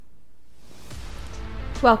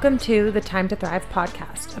Welcome to the Time to Thrive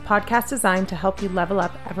podcast, a podcast designed to help you level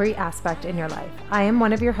up every aspect in your life. I am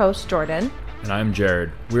one of your hosts, Jordan. And I'm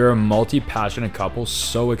Jared. We are a multi-passionate couple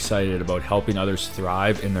so excited about helping others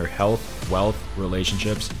thrive in their health, wealth,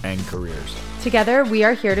 relationships, and careers. Together, we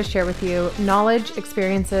are here to share with you knowledge,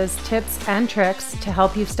 experiences, tips, and tricks to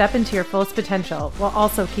help you step into your fullest potential while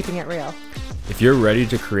also keeping it real. If you're ready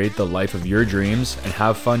to create the life of your dreams and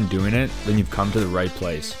have fun doing it, then you've come to the right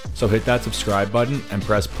place. So hit that subscribe button and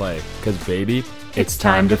press play, because baby, it's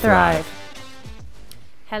time to thrive.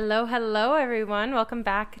 Hello, everyone. Welcome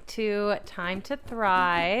back to Time to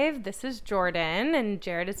Thrive. This is Jordan, and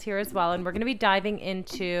Jared is here as well, and we're going to be diving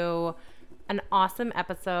into an awesome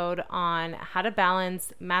episode on how to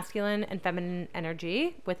balance masculine and feminine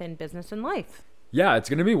energy within business and life. Yeah, it's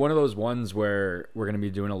going to be one of those ones where we're going to be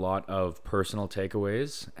doing a lot of personal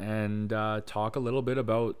takeaways and talk a little bit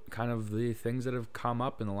about kind of the things that have come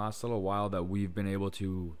up in the last little while that we've been able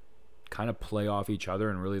to kind of play off each other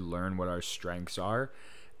and really learn what our strengths are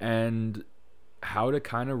and how to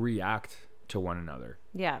kind of react to one another.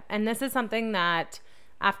 Yeah, and this is something that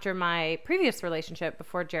after my previous relationship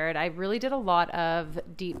before Jared, I really did a lot of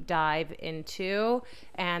deep dive into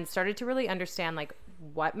and started to really understand like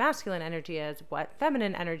what masculine energy is, what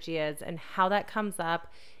feminine energy is, and how that comes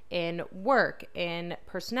up in work, in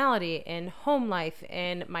personality, in home life,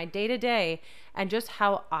 in my day-to-day, and just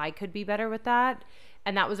how I could be better with that.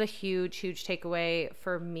 And that was a huge takeaway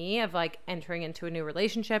for me of like entering into a new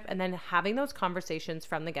relationship and then having those conversations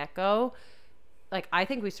from the get-go. Like, I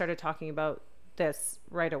think we started talking about this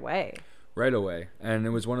right away. And it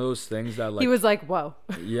was one of those things that like, he was like, whoa.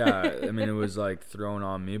 Yeah. I mean, it was like thrown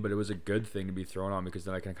on me, but it was a good thing to be thrown on because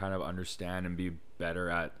then I can kind of understand and be better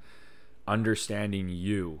at understanding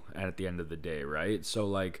you at the end of the day. Right. So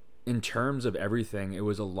like in terms of everything, it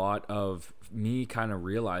was a lot of me kind of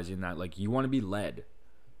realizing that like you want to be led,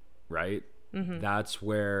 right? Mm-hmm. That's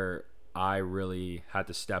where I really had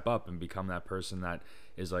to step up and become that person that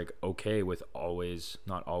is like okay with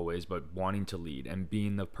not always, but wanting to lead and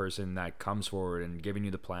being the person that comes forward and giving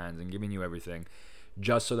you the plans and giving you everything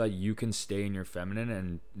just so that you can stay in your feminine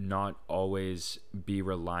and not always be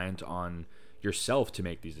reliant on yourself to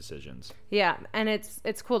make these decisions. Yeah. And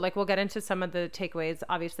it's cool. Like we'll get into some of the takeaways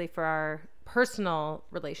obviously for our personal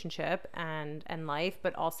relationship and life,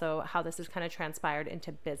 but also how this has kind of transpired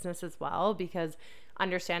into business as well, because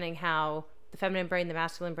understanding how the feminine brain, the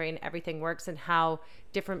masculine brain, everything works and how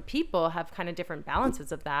different people have kind of different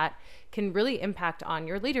balances of that can really impact on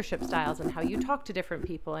your leadership styles and how you talk to different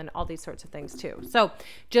people and all these sorts of things too. So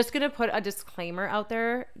just going to put a disclaimer out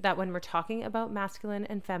there that when we're talking about masculine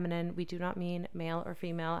and feminine, we do not mean male or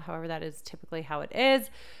female. However, that is typically how it is.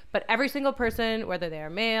 But every single person, whether they are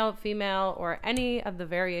male, female, or any of the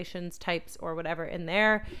variations, types, or whatever in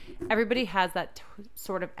there, everybody has that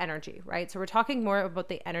sort of energy, right? So we're talking more about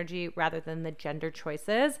the energy rather than the gender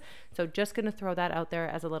choices. So just going to throw that out there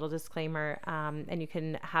as a little disclaimer, and you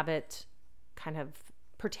can have it kind of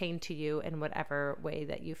pertain to you in whatever way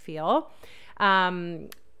that you feel. And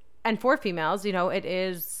for females, you know, it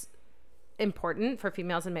is important for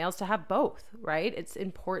females and males to have both, right? It's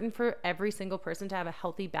important for every single person to have a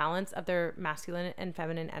healthy balance of their masculine and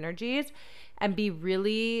feminine energies and be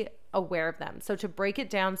really aware of them. So to break it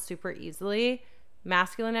down super easily,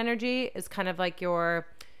 masculine energy is kind of like your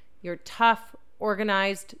tough,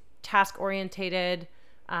 organized, task-orientated,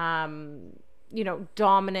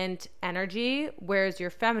 dominant energy, whereas your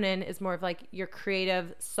feminine is more of like your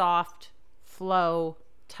creative, soft, flow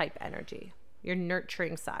type energy, your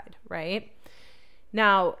nurturing side, right?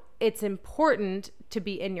 Now, it's important to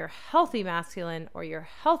be in your healthy masculine or your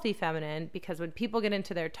healthy feminine, because when people get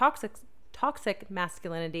into their toxic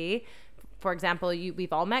masculinity, for example,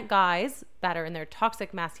 we've all met guys that are in their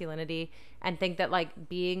toxic masculinity and think that like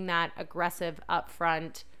being that aggressive,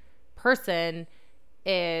 upfront person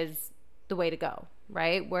is the way to go,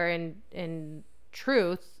 right? Where in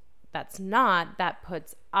truth, that's not. That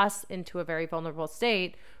puts us into a very vulnerable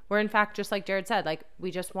state where, in fact, just like Jared said, like we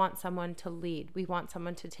just want someone to lead. We want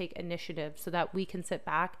someone to take initiative so that we can sit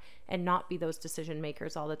back and not be those decision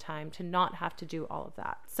makers all the time, to not have to do all of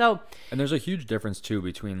that. So, and there's a huge difference too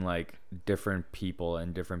between like different people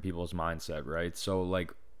and different people's mindset, right? So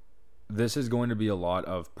like this is going to be a lot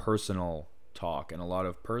of personal talk and a lot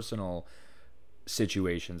of personal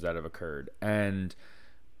situations that have occurred. And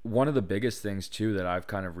one of the biggest things too that I've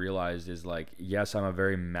kind of realized is like, yes, I'm a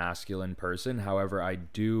very masculine person. However, I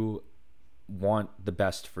do want the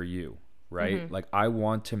best for you, right? Mm-hmm. Like I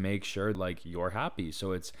want to make sure like you're happy.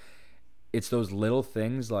 So it's those little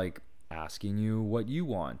things like asking you what you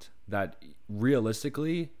want that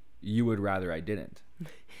realistically you would rather I didn't.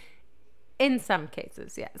 In some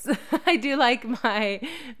cases, yes. I do like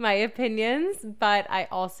my opinions, but I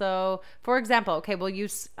also, for example, okay, we'll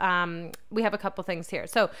use we have a couple things here.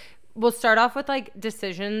 So we'll start off with like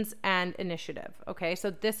decisions and initiative. Okay, so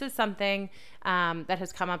this is something that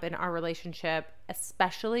has come up in our relationship,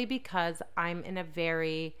 especially because I'm in a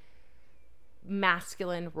very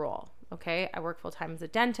masculine role. Okay, I work full time as a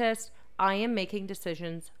dentist. I am making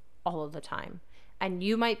decisions all of the time. And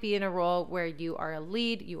you might be in a role where you are a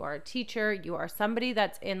lead, you are a teacher, you are somebody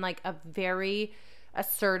that's in like a very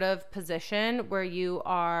assertive position where you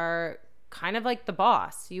are kind of like the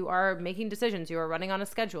boss. You are making decisions, you are running on a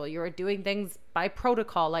schedule, you are doing things by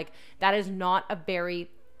protocol. Like that is not a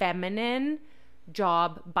very feminine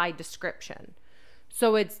job by description.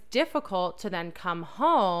 So it's difficult to then come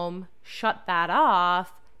home, shut that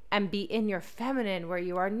off, and be in your feminine where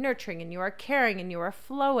you are nurturing and you are caring and you are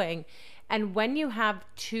flowing. And when you have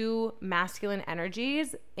two masculine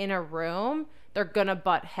energies in a room, they're gonna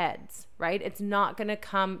butt heads, right? It's not gonna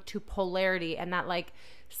come to polarity and that like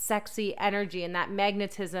sexy energy and that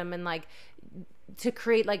magnetism and like to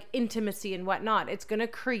create like intimacy and whatnot. It's gonna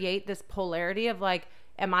create this polarity of like,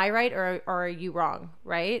 am I right or are you wrong,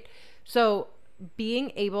 right? So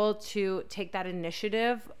being able to take that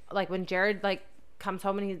initiative, like when Jared like comes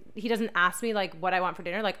home and he doesn't ask me like what I want for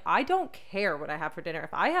dinner. Like I don't care what I have for dinner.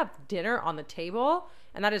 If I have dinner on the table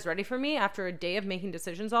and that is ready for me after a day of making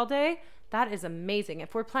decisions all day, that is amazing.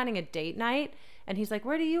 If we're planning a date night and he's like,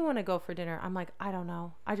 where do you want to go for dinner? I'm like, I don't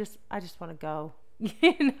know. I just want to go,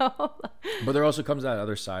 you know? But there also comes that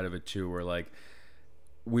other side of it too, where like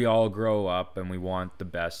we all grow up and we want the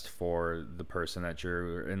best for the person that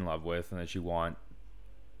you're in love with and that you want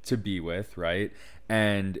to be with, right?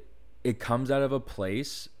 And it comes out of a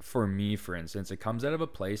place, for me, for instance, it comes out of a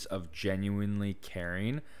place of genuinely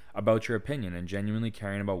caring about your opinion and genuinely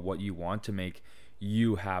caring about what you want to make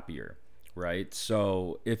you happier, right?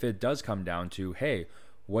 So if it does come down to, hey,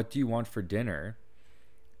 what do you want for dinner?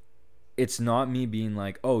 It's not me being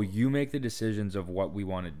like, oh, you make the decisions of what we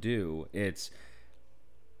want to do. It's,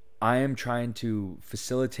 I am trying to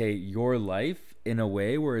facilitate your life in a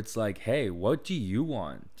way where it's like, hey, what do you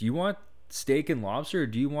want? Do you want steak and lobster or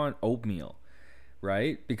do you want oatmeal,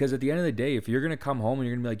 right? Because at the end of the day, if you're gonna come home and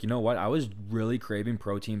you're gonna be like, you know what, I was really craving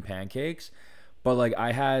protein pancakes, but like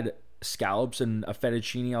I had scallops and a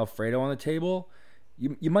fettuccine alfredo on the table,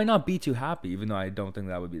 you might not be too happy, even though I don't think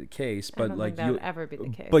that would be the case. But I don't like think that would ever be the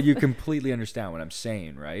case. But you completely understand what I'm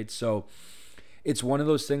saying, right? So it's one of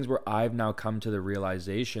those things where I've now come to the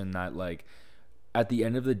realization that like at the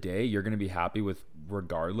end of the day, you're gonna be happy with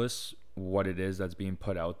regardless what it is that's being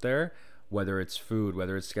put out there. Whether it's food,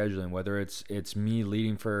 whether it's scheduling, whether it's me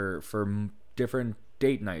leading for different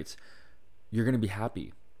date nights, you're gonna be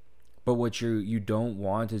happy. But what you don't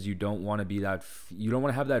want is you don't want to be that. You don't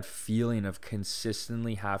want to have that feeling of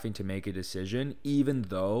consistently having to make a decision, even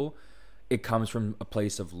though it comes from a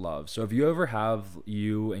place of love. So if you ever have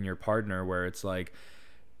you and your partner where it's like,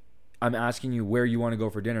 I'm asking you where you want to go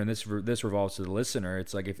for dinner, and this revolves to the listener.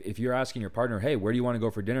 It's like if you're asking your partner, hey, where do you want to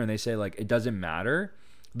go for dinner, and they say like it doesn't matter.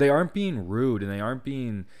 They aren't being rude and they aren't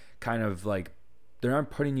being kind of like, they aren't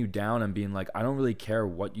putting you down and being like, I don't really care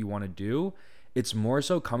what you want to do. It's more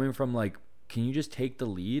so coming from like, can you just take the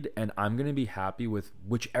lead and I'm going to be happy with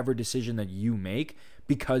whichever decision that you make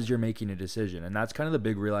because you're making a decision. And that's kind of the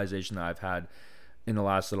big realization that I've had in the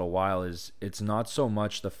last little while is it's not so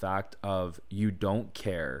much the fact of you don't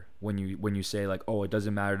care when you say like, oh, it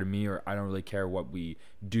doesn't matter to me or I don't really care what we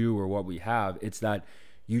do or what we have. It's that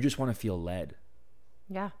you just want to feel led.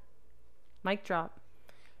 Yeah. Mic drop.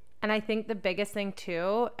 And I think the biggest thing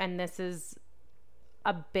too, and this is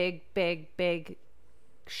a big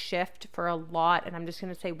shift for a lot, and I'm just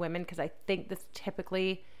going to say women because I think this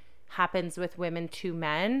typically happens with women to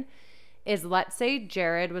men, is let's say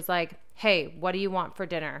Jared was like, hey, what do you want for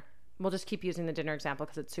dinner? We'll just keep using the dinner example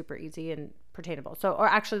because it's super easy and pertainable. So, or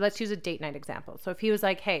actually let's use a date night example. So if he was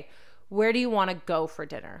like, hey, where do you want to go for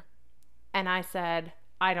dinner? And I said,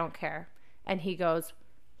 I don't care. And he goes,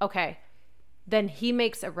 okay, then he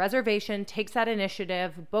makes a reservation, takes that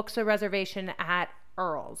initiative, books a reservation at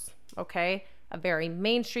Earl's, okay? A very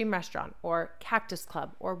mainstream restaurant or Cactus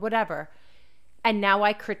Club or whatever. And now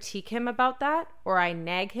I critique him about that or I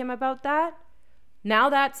nag him about that. Now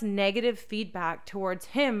that's negative feedback towards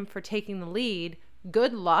him for taking the lead.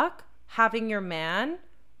 Good luck having your man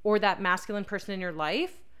or that masculine person in your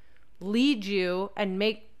life lead you and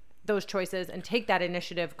make those choices and take that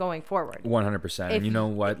initiative going forward. 100%. And you know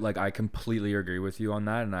what? Like I completely agree with you on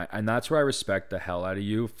that. And that's where I respect the hell out of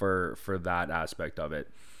you for that aspect of it.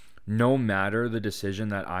 No matter the decision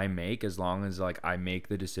that I make, as long as like I make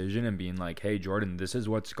the decision and being like, hey, Jordan, this is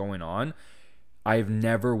what's going on. I've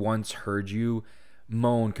never once heard you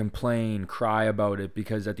moan, complain, cry about it,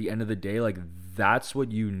 because at the end of the day, like, that's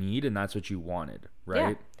what you need and that's what you wanted, right?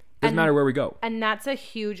 Yeah. Doesn't matter where we go. And that's a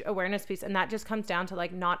huge awareness piece. And that just comes down to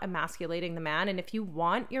like not emasculating the man. And if you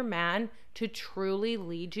want your man to truly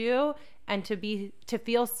lead you and to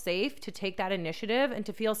feel safe, to take that initiative and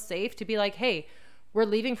to feel safe to be like, hey, we're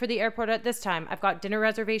leaving for the airport at this time. I've got dinner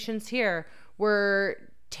reservations here. We're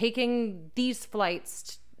taking these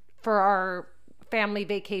flights for our family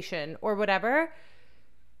vacation or whatever.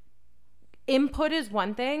 Input is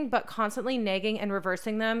one thing, but constantly nagging and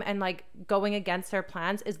reversing them and like going against their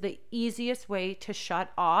plans is the easiest way to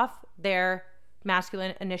shut off their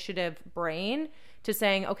masculine initiative brain to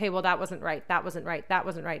saying, okay, well, that wasn't right. That wasn't right. That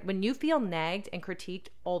wasn't right. When you feel nagged and critiqued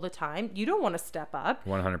all the time, you don't want to step up.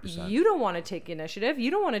 100%. You don't want to take initiative.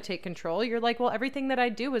 You don't want to take control. You're like, well, everything that I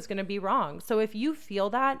do is going to be wrong. So if you feel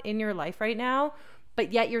that in your life right now,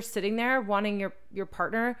 but yet you're sitting there wanting your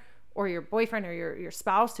partner or your boyfriend or your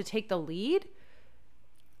spouse to take the lead,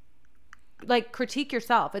 like, critique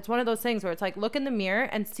yourself. It's one of those things where it's like, look in the mirror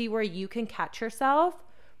and see where you can catch yourself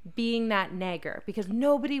being that nagger, because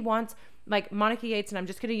nobody wants, like Monica Yates, and I'm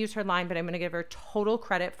just going to use her line, but I'm going to give her total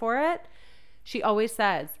credit for it. She always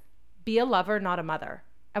says, be a lover, not a mother.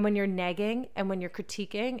 And when you're nagging and when you're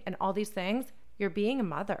critiquing and all these things, you're being a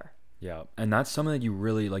mother. Yeah. And that's something that you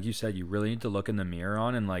really, like you said, you really need to look in the mirror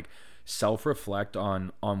on and like self-reflect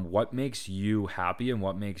on what makes you happy and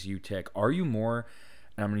what makes you tick. Are you more,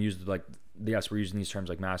 and I'm going to use like, yes, we're using these terms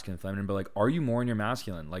like masculine and feminine, but like, are you more in your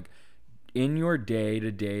masculine? Like, in your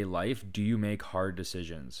day-to-day life, do you make hard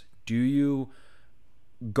decisions? Do you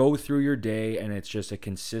go through your day and it's just a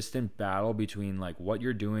consistent battle between like what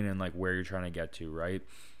you're doing and like where you're trying to get to, right?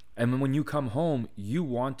 And then when you come home, you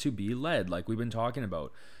want to be led, like we've been talking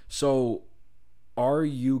about. So are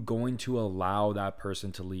you going to allow that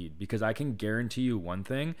person to lead? Because I can guarantee you one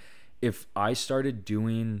thing, if I started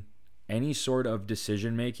doing any sort of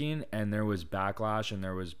decision making and there was backlash and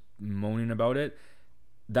there was moaning about it,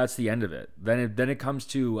 that's the end of it. Then it comes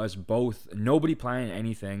to us both, nobody planning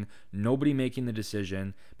anything, nobody making the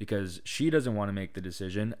decision because she doesn't want to make the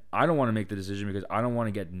decision. I don't want to make the decision because I don't want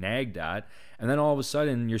to get nagged at. And then all of a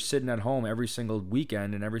sudden you're sitting at home every single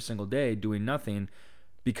weekend and every single day doing nothing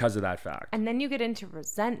because of that fact. And then you get into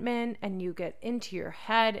resentment and you get into your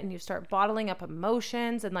head and you start bottling up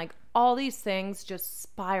emotions and like all these things just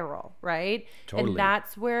spiral, right? Totally. And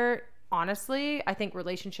that's where, honestly, I think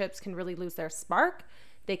relationships can really lose their spark.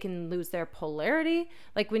 They can lose their polarity.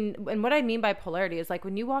 Like and what I mean by polarity is like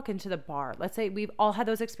when you walk into the bar, let's say we've all had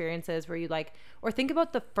those experiences where you like, or think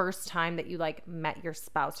about the first time that you like met your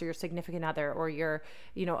spouse or your significant other or your,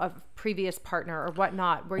 a previous partner or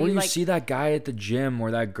whatnot, where or you like see that guy at the gym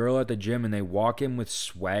or that girl at the gym and they walk in with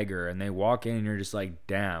swagger and they walk in and you're just like,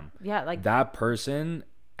 damn, yeah, like that person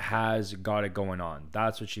has got it going on.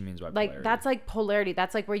 That's what she means by polarity. Like that's like polarity.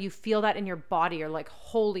 That's like where you feel that in your body. You're like,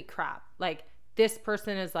 holy crap. Like, this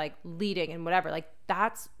person is like leading and whatever. Like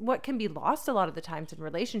that's what can be lost a lot of the times in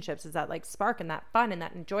relationships, is that like spark and that fun and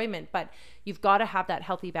that enjoyment. But you've got to have that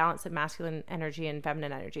healthy balance of masculine energy and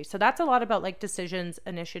feminine energy. So that's a lot about like decisions,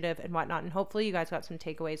 initiative and whatnot. And hopefully you guys got some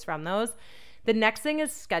takeaways from those. The next thing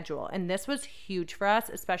is schedule. And this was huge for us,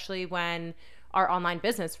 especially when our online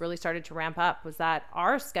business really started to ramp up, was that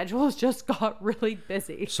our schedules just got really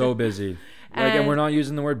busy. So busy. Like, and we're not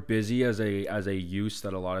using the word busy as a use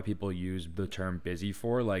that a lot of people use the term busy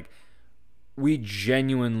for. Like, we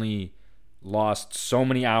genuinely lost so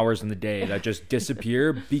many hours in the day that just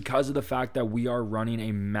disappear because of the fact that we are running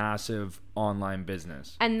a massive online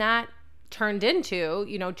business. And that turned into,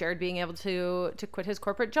 Jared being able to quit his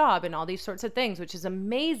corporate job and all these sorts of things, which is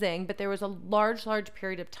amazing. But there was a large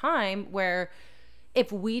period of time where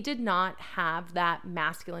if we did not have that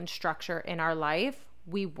masculine structure in our life,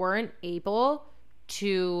 we weren't able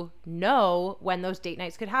to know when those date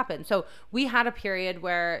nights could happen. So we had a period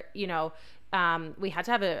where, we had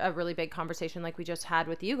to have a really big conversation like we just had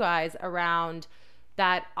with you guys around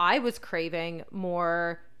that. I was craving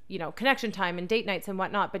more connection time and date nights and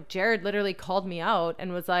whatnot. But Jared literally called me out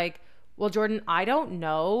and was like, well, Jordan, I don't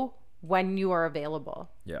know when you are available.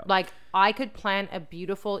 Yeah. Like I could plan a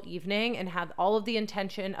beautiful evening and have all of the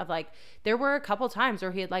intention of like, there were a couple times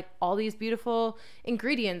where he had like all these beautiful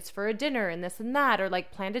ingredients for a dinner and this and that, or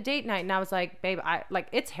like planned a date night. And I was like, babe,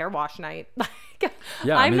 it's hair wash night. Like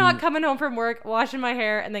yeah, I'm not coming home from work, washing my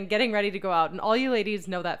hair and then getting ready to go out. And all you ladies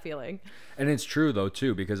know that feeling. And it's true though,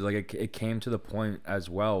 too, because like it came to the point as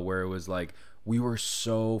well where it was like, we were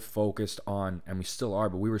so focused on, and we still are,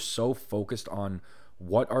 but we were so focused on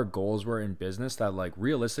what our goals were in business that like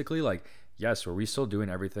realistically, like, yes, were we still doing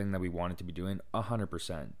everything that we wanted to be doing?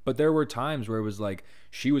 100%. But there were times where it was like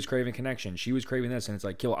she was craving connection, she was craving this, and it's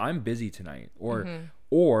like, Kill, I'm busy tonight,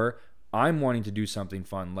 or I'm wanting to do something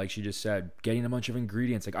fun, like she just said, getting a bunch of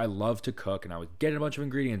ingredients. Like I love to cook, and I would get a bunch of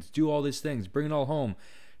ingredients, do all these things, bring it all home.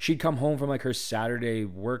 She'd come home from like her Saturday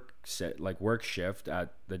work shift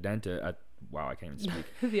at the dentist at wow, I can't even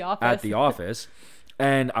speak. The office. At the office.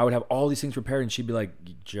 And I would have all these things prepared, and she'd be like,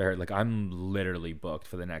 Jared, like I'm literally booked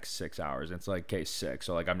for the next 6 hours. And it's like, okay, 6.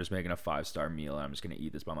 So like I'm just making a 5-star meal, and I'm just gonna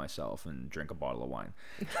eat this by myself and drink a bottle of wine.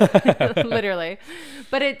 Literally.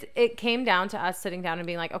 But it came down to us sitting down and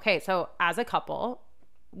being like, okay, so as a couple,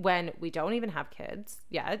 when we don't even have kids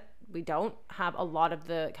yet, we don't have a lot of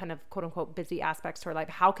the kind of quote unquote busy aspects to our life.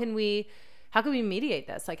 How can we mediate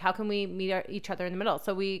this? Like, how can we meet each other in the middle?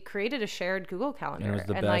 So we created a shared Google Calendar. And it was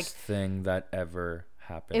the best thing that ever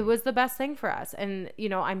happened. It was the best thing for us. And, you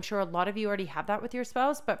know, I'm sure a lot of you already have that with your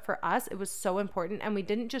spouse, but for us, it was so important. And we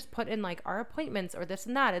didn't just put in like our appointments or this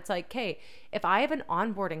and that. It's like, okay, if I have an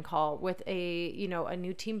onboarding call with a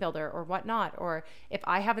new team builder or whatnot, or if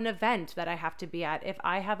I have an event that I have to be at, if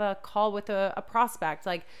I have a call with a prospect,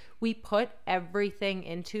 like we put everything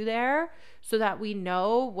into there so that we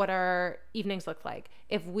know what our evenings look like.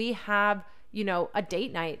 If we have, a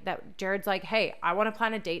date night that Jared's like, hey, I want to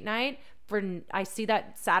plan a date night I see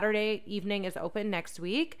that Saturday evening is open next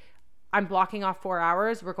week. I'm blocking off 4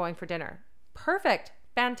 hours. We're going for dinner. Perfect.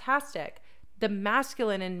 Fantastic. The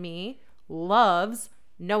masculine in me loves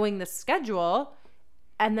knowing the schedule.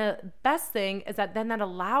 And the best thing is that then that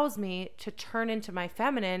allows me to turn into my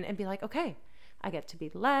feminine and be like, okay, I get to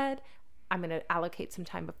be led. I'm going to allocate some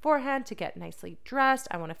time beforehand to get nicely dressed.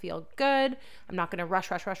 I want to feel good. I'm not going to rush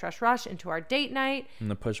into our date night. I'm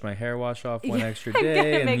going to push my hair wash off one extra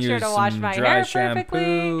day and make sure use to wash some my dry hair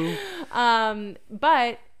shampoo. Perfectly.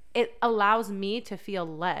 But it allows me to feel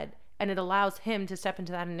led, and it allows him to step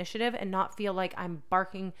into that initiative and not feel like I'm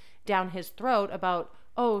barking down his throat about,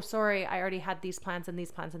 oh, sorry, I already had these plans and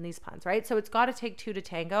these plans and these plans, right? So it's got to take two to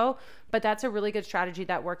tango, but that's a really good strategy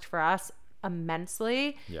that worked for us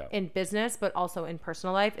immensely in business, but also in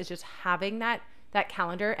personal life, is just having that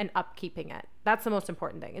calendar and upkeeping it. That's the most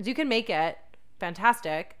important thing. Is you can make it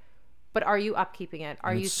fantastic, but are you upkeeping it?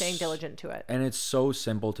 Are you staying diligent to it? And it's so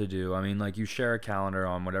simple to do. I mean, like you share a calendar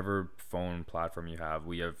on whatever phone platform you have.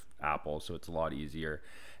 We have Apple, so it's a lot easier.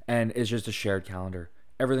 And it's just a shared calendar.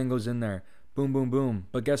 Everything goes in there. Boom, boom, boom.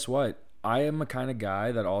 But guess what? I am a kind of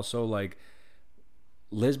guy that also like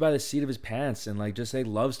lives by the seat of his pants and like just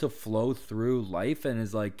loves to flow through life and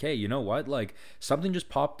is like, hey, you know what? Like something just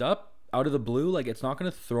popped up out of the blue. Like it's not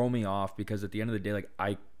going to throw me off, because at the end of the day, like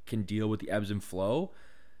I can deal with the ebbs and flow,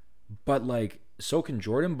 but like so can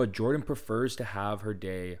Jordan, but Jordan prefers to have her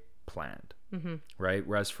day planned, right?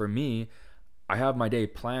 Whereas for me, I have my day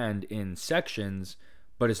planned in sections,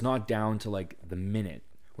 but it's not down to like the minute.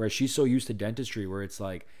 Whereas she's so used to dentistry where it's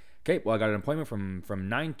like, okay, well, I got an appointment from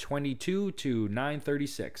 9:22 to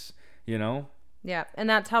 9:36, Yeah, and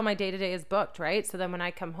that's how my day-to-day is booked, right? So then when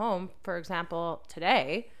I come home, for example,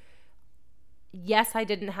 today, yes, I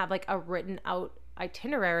didn't have like a written out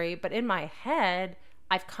itinerary, but in my head,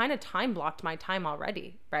 I've kind of time blocked my time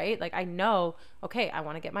already, right? Like I know, okay, I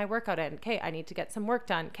want to get my workout in. Okay, I need to get some work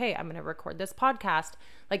done. Okay, I'm going to record this podcast.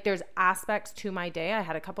 Like there's aspects to my day. I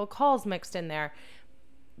had a couple calls mixed in there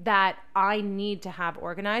that I need to have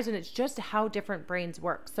organized, and it's just how different brains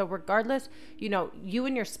work. So regardless, you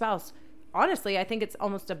and your spouse, honestly, I think it's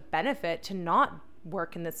almost a benefit to not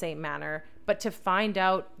work in the same manner, but to find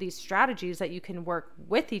out these strategies that you can work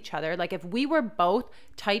with each other. Like if we were both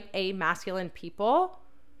type A masculine people,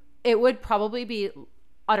 it would probably be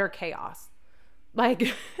utter chaos.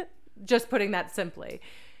 Like just putting that simply.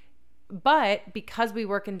 But because we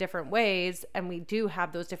work in different ways and we do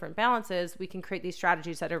have those different balances, we can create these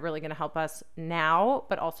strategies that are really going to help us now,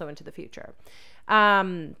 but also into the future.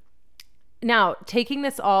 Now, taking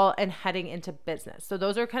this all and heading into business. So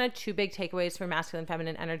those are kind of two big takeaways for masculine,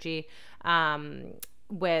 feminine energy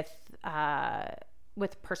with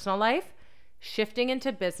personal life. Shifting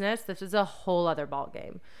into business, this is a whole other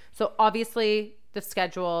ballgame. So obviously the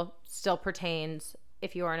schedule still pertains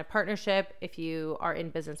if you are in a partnership, if you are in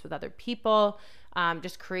business with other people,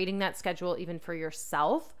 just creating that schedule even for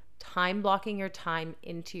yourself, time blocking your time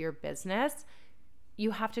into your business. You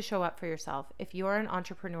have to show up for yourself. If you are an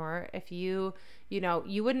entrepreneur, if you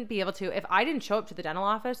wouldn't be able to, if I didn't show up to the dental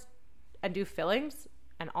office and do fillings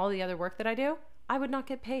and all the other work that I do, I would not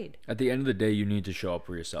get paid. At the end of the day, you need to show up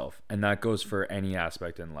for yourself. And that goes for any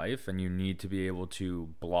aspect in life. And you need to be able to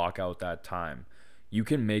block out that time. You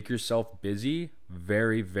can make yourself busy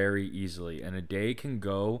very, very easily. And a day can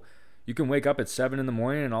go You can wake up at 7 in the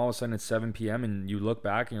morning and all of a sudden it's 7 p.m. and you look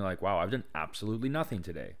back and you're like, wow, I've done absolutely nothing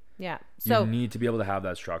today. Yeah. So you need to be able to have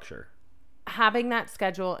that structure. Having that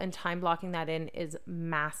schedule and time blocking that in is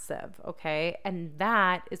massive. Okay. And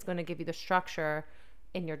that is going to give you the structure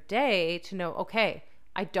in your day to know, okay,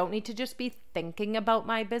 I don't need to just be thinking about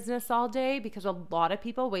my business all day, because a lot of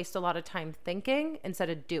people waste a lot of time thinking instead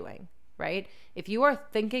of doing, right? If you are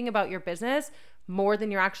thinking about your business more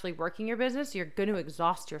than you're actually working your business, you're going to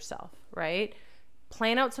exhaust yourself, right?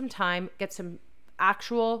 Plan out some time, get some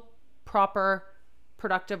actual, proper,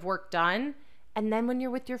 productive work done. And then when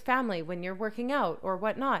you're with your family, when you're working out or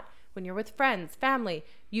whatnot, when you're with friends, family,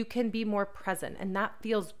 you can be more present, and that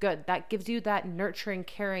feels good. That gives you that nurturing,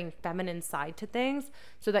 caring, feminine side to things,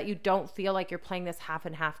 so that you don't feel like you're playing this half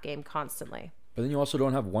and half game constantly. But then you also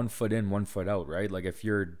don't have one foot in, one foot out, right? Like if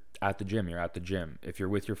you're at the gym, you're at the gym. If you're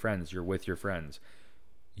with your friends, you're with your friends.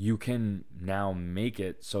 You can now make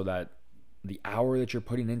it so that the hour that you're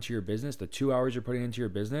putting into your business, the 2 hours you're putting into your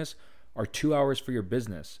business, are 2 hours for your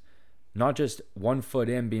business. Not just one foot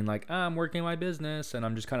in being like, I'm working my business and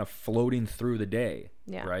I'm just kind of floating through the day,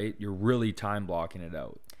 right? You're really time blocking it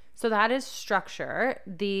out. So that is structure.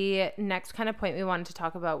 The next kind of point we wanted to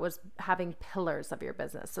talk about was having pillars of your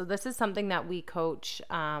business. So this is something that we coach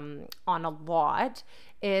on a lot,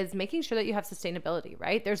 is making sure that you have sustainability,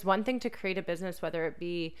 right? There's one thing to create a business, whether it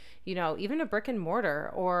be, even a brick and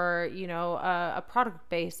mortar, or, a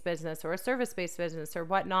product-based business or a service-based business or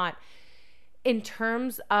whatnot. In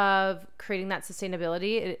terms of creating that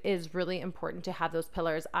sustainability, it is really important to have those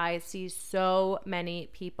pillars. I see so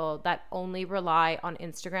many people that only rely on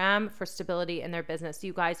Instagram for stability in their business.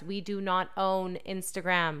 You guys, we do not own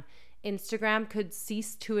Instagram. Instagram could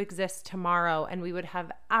cease to exist tomorrow and we would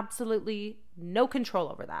have absolutely no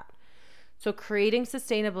control over that. So creating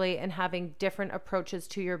sustainably and having different approaches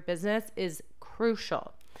to your business is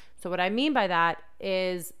crucial. So what I mean by that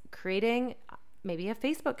is creating maybe a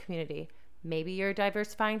Facebook community. Maybe you're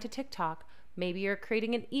diversifying to TikTok. Maybe you're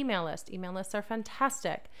creating an email list. Email lists are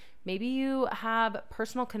fantastic. Maybe you have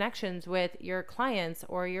personal connections with your clients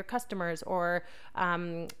or your customers, or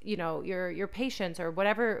your patients, or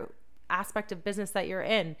whatever aspect of business that you're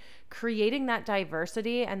in. Creating that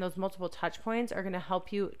diversity and those multiple touch points are going to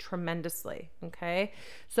help you tremendously. Okay.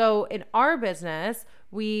 So in our business,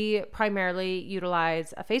 we primarily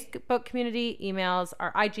utilize a Facebook community, emails,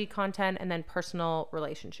 our IG content, and then personal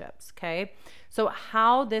relationships. Okay. So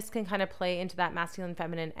how this can kind of play into that masculine,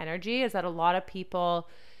 feminine energy is that a lot of people,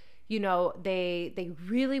 they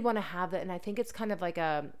really want to have that. And I think it's kind of like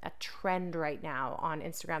a trend right now on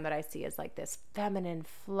Instagram that I see is like this feminine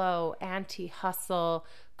flow, anti-hustle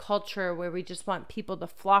culture where we just want people to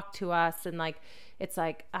flock to us. And like, it's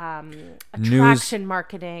like attraction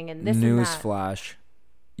marketing and this and that. Newsflash,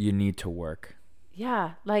 you need to work.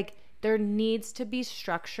 Yeah. Like there needs to be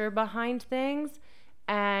structure behind things.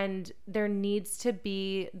 And there needs to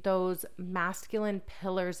be those masculine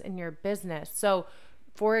pillars in your business. So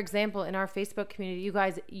for example, in our Facebook community, you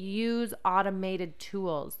guys use automated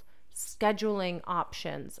tools, scheduling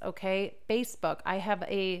options, okay? Facebook,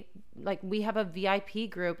 we have a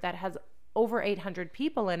VIP group that has over 800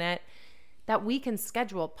 people in it that we can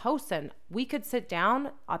schedule posts in. We could sit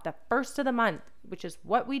down at the first of the month, which is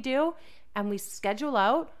what we do, and we schedule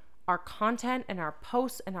out our content and our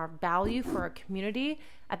posts and our value for our community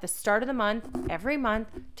at the start of the month, every month,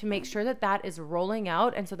 to make sure that that is rolling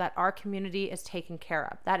out and so that our community is taken care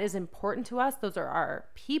of. That is important to us. Those are our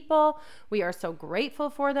people. We are so grateful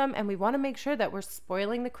for them, and we want to make sure that we're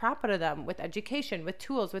spoiling the crap out of them with education, with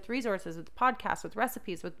tools, with resources, with podcasts, with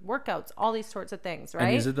recipes, with workouts, all these sorts of things, right?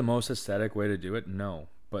 And is it the most aesthetic way to do it? No.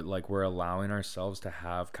 But like we're allowing ourselves to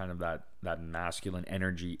have kind of that masculine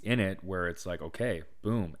energy in it where it's like, okay,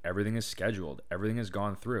 boom, everything is scheduled. Everything has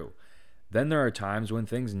gone through. Then there are times when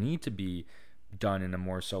things need to be done in a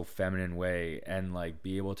more so feminine way and like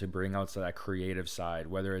be able to bring out that creative side,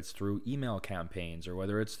 whether it's through email campaigns or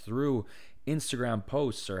whether it's through Instagram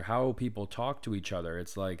posts or how people talk to each other.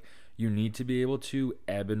 It's like you need to be able to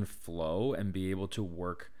ebb and flow and be able to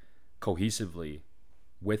work cohesively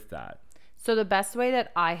with that. So the best way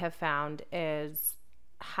that I have found is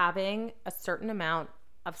having a certain amount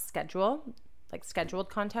of scheduled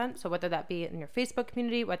content. So whether that be in your Facebook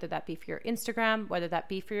community, whether that be for your Instagram, whether that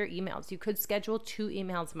be for your emails, you could schedule 2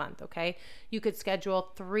 emails a month. Okay. You could schedule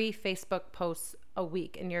 3 Facebook posts a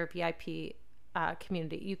week in your VIP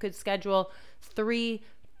community. You could schedule 3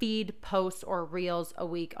 feed posts or reels a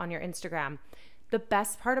week on your Instagram. the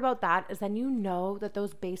best part about that is then you know that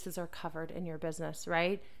those bases are covered in your business,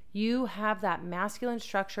 right? You have that masculine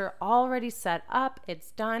structure already set up.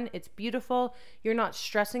 It's done. It's beautiful. You're not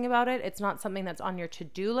stressing about it. It's not something that's on your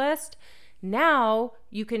to-do list. Now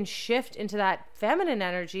you can shift into that feminine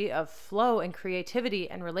energy of flow and creativity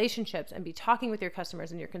and relationships, and be talking with your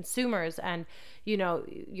customers and your consumers and, you know,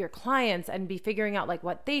 your clients, and be figuring out like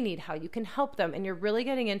what they need, how you can help them. And you're really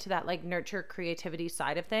getting into that like nurture creativity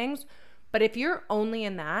side of things. But if you're only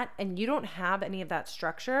in that and you don't have any of that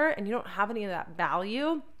structure and you don't have any of that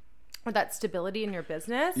value or that stability in your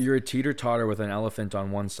business, you're a teeter-totter with an elephant on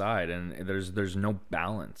one side, and there's no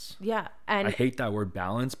balance. Yeah. And I hate that word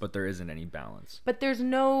balance, but there isn't any balance. But there's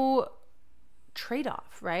no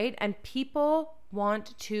trade-off, right? And people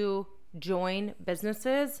want to join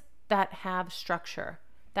businesses that have structure,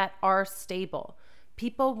 that are stable.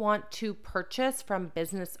 People want to purchase from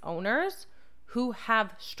business owners who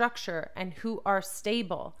have structure and who are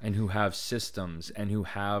stable. And who have systems and who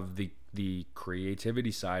have the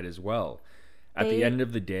creativity side as well. At the end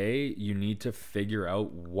of the day, you need to figure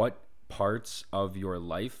out what parts of your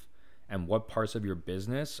life and what parts of your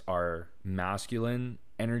business are masculine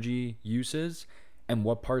energy uses and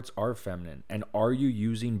what parts are feminine. And are you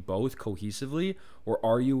using both cohesively, or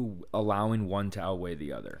are you allowing one to outweigh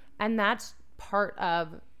the other? And that's part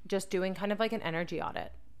of just doing kind of like an energy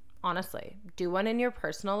audit. Honestly, do one in your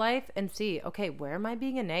personal life and see, okay, where am I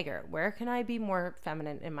being a nagger? Where can I be more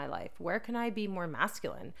feminine in my life? Where can I be more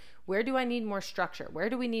masculine? Where do I need more structure? Where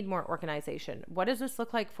do we need more organization? What does this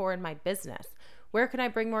look like for in my business? Where can I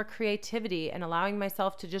bring more creativity and allowing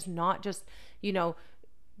myself to just not just, you know,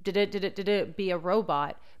 did it be a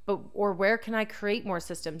robot, but, or where can I create more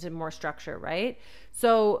systems and more structure, right?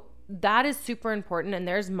 So that is super important. And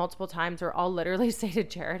there's multiple times where I'll literally say to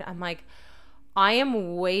Jared, I'm like, I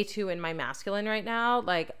am way too in my masculine right now.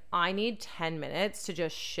 Like, I need 10 minutes to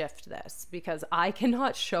just shift this, because I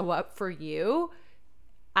cannot show up for you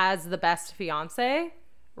as the best fiance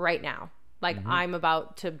right now. Like, I'm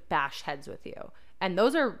about to bash heads with you. And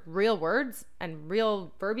those are real words and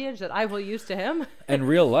real verbiage that I will use to him. And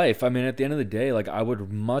real life. I mean, at the end of the day, like, I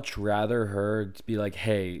would much rather her be like,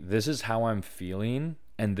 hey, this is how I'm feeling,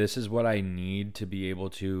 and this is what I need to be able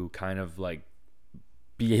to kind of like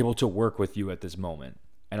be able to work with you at this moment.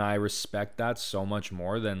 And I respect that so much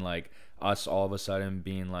more than like us all of a sudden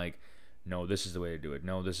being like, no, this is the way to do it.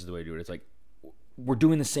 No, this is the way to do it. It's like, we're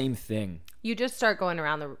doing the same thing. You just start going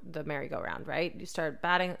around the merry-go-round, right? You start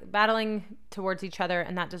battling towards each other,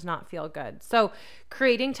 and that does not feel good. So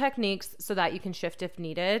creating techniques so that you can shift if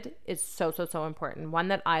needed is so important. One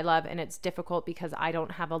that I love, and it's difficult because I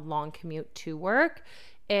don't have a long commute to work,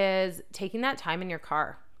 is taking that time in your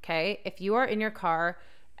car. Okay. If you are in your car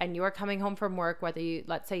and you are coming home from work, whether you,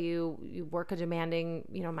 let's say you work a demanding,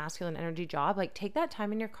 you know, masculine energy job, like take that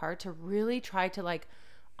time in your car to really try to like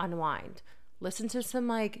unwind, listen to some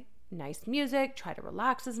like nice music, try to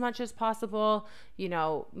relax as much as possible. You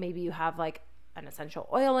know, maybe you have like an essential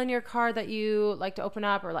oil in your car that you like to open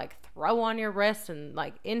up or like throw on your wrist and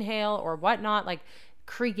like inhale or whatnot. Like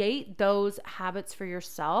create those habits for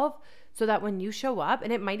yourself so that when you show up,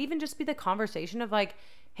 and it might even just be the conversation of like,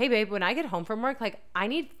 hey babe, when I get home from work, like I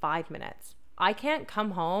need 5 minutes. I can't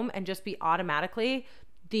come home and just be automatically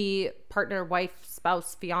the partner, wife,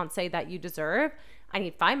 spouse, fiance that you deserve. I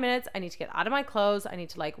need 5 minutes. I need to get out of my clothes. I need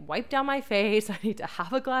to like wipe down my face. I need to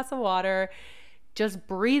have a glass of water, just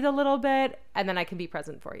breathe a little bit, and then I can be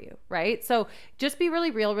present for you, right? So just be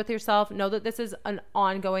really real with yourself. Know that this is an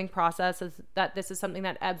ongoing process, that this is something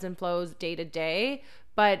that ebbs and flows day to day,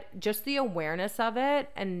 but just the awareness of it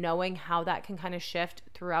and knowing how that can kind of shift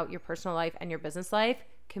throughout your personal life and your business life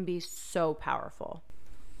can be so powerful.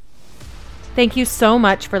 Thank you so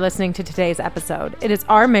much for listening to today's episode. It is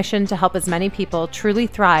our mission to help as many people truly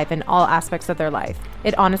thrive in all aspects of their life.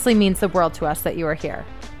 It honestly means the world to us that you are here.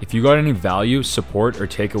 If you got any value, support, or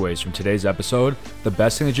takeaways from today's episode, the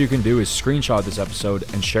best thing that you can do is screenshot this episode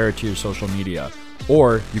and share it to your social media.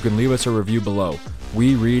 Or you can leave us a review below.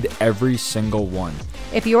 We read every single one.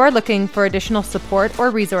 If you are looking for additional support or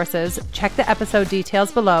resources, check the episode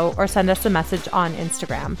details below or send us a message on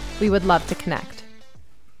Instagram. We would love to connect.